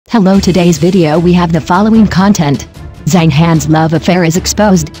Hello, today's video we have the following content. Zhang Han's love affair is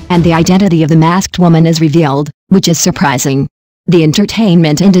exposed, and the identity of the masked woman is revealed, which is surprising. The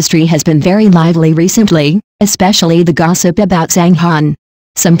entertainment industry has been very lively recently, especially the gossip about Zhang Han.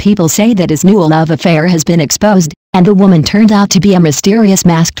 Some people say that his new love affair has been exposed, and the woman turned out to be a mysterious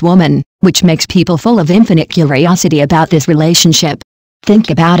masked woman, which makes people full of infinite curiosity about this relationship.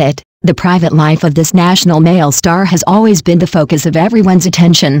 Think about it. The private life of this national male star has always been the focus of everyone's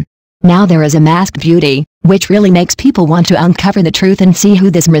attention. Now there is a masked beauty, which really makes people want to uncover the truth and see who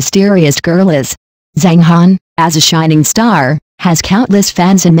this mysterious girl is. Zhang Han, as a shining star, has countless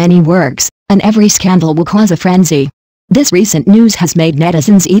fans in many works, and every scandal will cause a frenzy. This recent news has made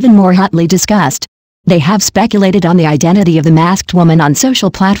netizens even more hotly discussed. They have speculated on the identity of the masked woman on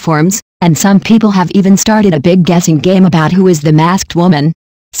social platforms, and some people have even started a big guessing game about who is the masked woman.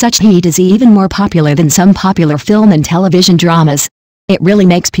 Such heat is even more popular than some popular film and television dramas. It really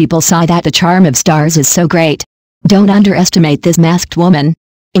makes people sigh that the charm of stars is so great. Don't underestimate this masked woman.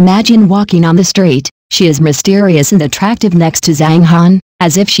 Imagine walking on the street, she is mysterious and attractive next to Zhang Han,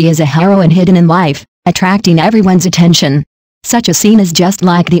 as if she is a heroine hidden in life, attracting everyone's attention. Such a scene is just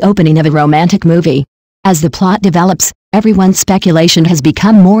like the opening of a romantic movie. As the plot develops, everyone's speculation has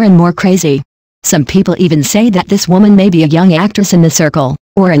become more and more crazy. Some people even say that this woman may be a young actress in the circle,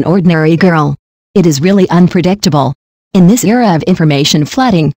 or an ordinary girl. It is really unpredictable. In this era of information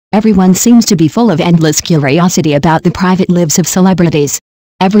flooding, everyone seems to be full of endless curiosity about the private lives of celebrities.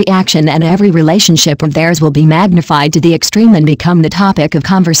 Every action and every relationship of theirs will be magnified to the extreme and become the topic of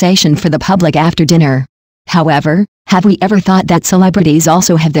conversation for the public after dinner. However, have we ever thought that celebrities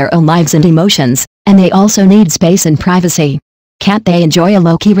also have their own lives and emotions, and they also need space and privacy? Can't they enjoy a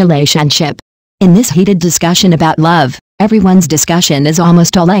low-key relationship? In this heated discussion about love, everyone's discussion is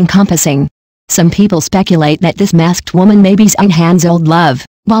almost all-encompassing. Some people speculate that this masked woman may be Zhang Han's old love,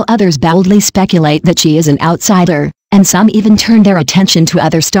 while others boldly speculate that she is an outsider, and some even turn their attention to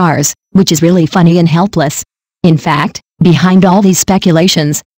other stars, which is really funny and helpless. In fact, behind all these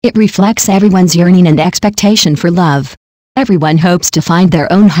speculations, it reflects everyone's yearning and expectation for love. Everyone hopes to find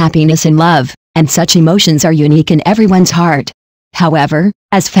their own happiness in love, and such emotions are unique in everyone's heart. However,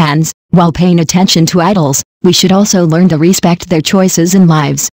 as fans, while paying attention to idols, we should also learn to respect their choices and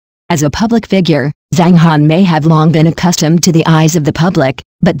lives. As a public figure, Zhang Han may have long been accustomed to the eyes of the public,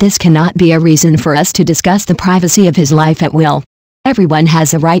 but this cannot be a reason for us to discuss the privacy of his life at will. Everyone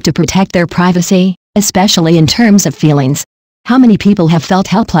has a right to protect their privacy, especially in terms of feelings. How many people have felt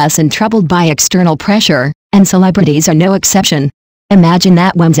helpless and troubled by external pressure, and celebrities are no exception. Imagine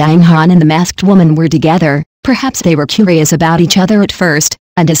that when Zhang Han and the masked woman were together, perhaps they were curious about each other at first,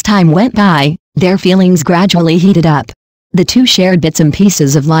 and as time went by, their feelings gradually heated up. The two shared bits and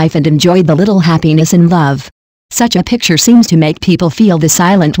pieces of life and enjoyed the little happiness and love. Such a picture seems to make people feel the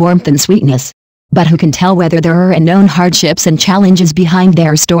silent warmth and sweetness. But who can tell whether there are unknown hardships and challenges behind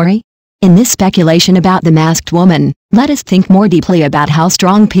their story? In this speculation about the masked woman, let us think more deeply about how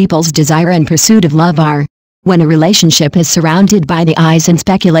strong people's desire and pursuit of love are. When a relationship is surrounded by the eyes and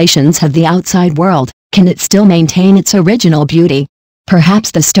speculations of the outside world, can it still maintain its original beauty?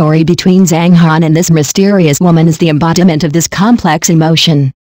 Perhaps the story between Zhang Han and this mysterious woman is the embodiment of this complex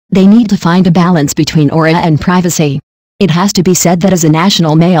emotion. They need to find a balance between aura and privacy. It has to be said that as a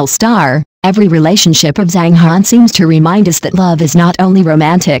national male star, every relationship of Zhang Han seems to remind us that love is not only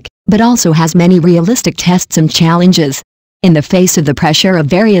romantic, but also has many realistic tests and challenges. In the face of the pressure of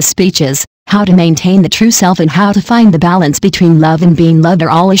various speeches, how to maintain the true self and how to find the balance between love and being loved are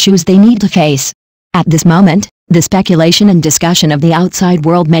all issues they need to face. At this moment, the speculation and discussion of the outside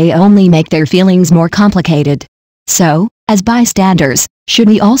world may only make their feelings more complicated. So, as bystanders, should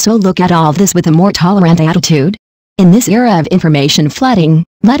we also look at all this with a more tolerant attitude? In this era of information flooding,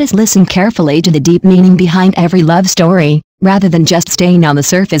 let us listen carefully to the deep meaning behind every love story, rather than just staying on the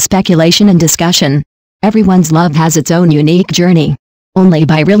surface speculation and discussion. Everyone's love has its own unique journey. Only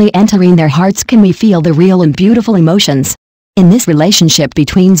by really entering their hearts can we feel the real and beautiful emotions. In this relationship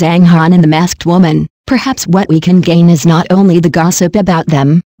between Zhang Han and the masked woman, perhaps what we can gain is not only the gossip about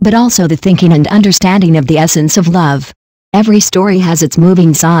them, but also the thinking and understanding of the essence of love. Every story has its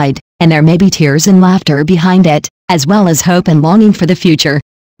moving side, and there may be tears and laughter behind it, as well as hope and longing for the future.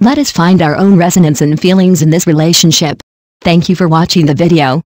 Let us find our own resonance and feelings in this relationship. Thank you for watching the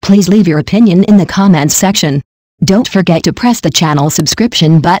video. Please leave your opinion in the comments section. Don't forget to press the channel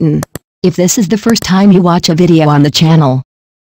subscription button. If this is the first time you watch a video on the channel,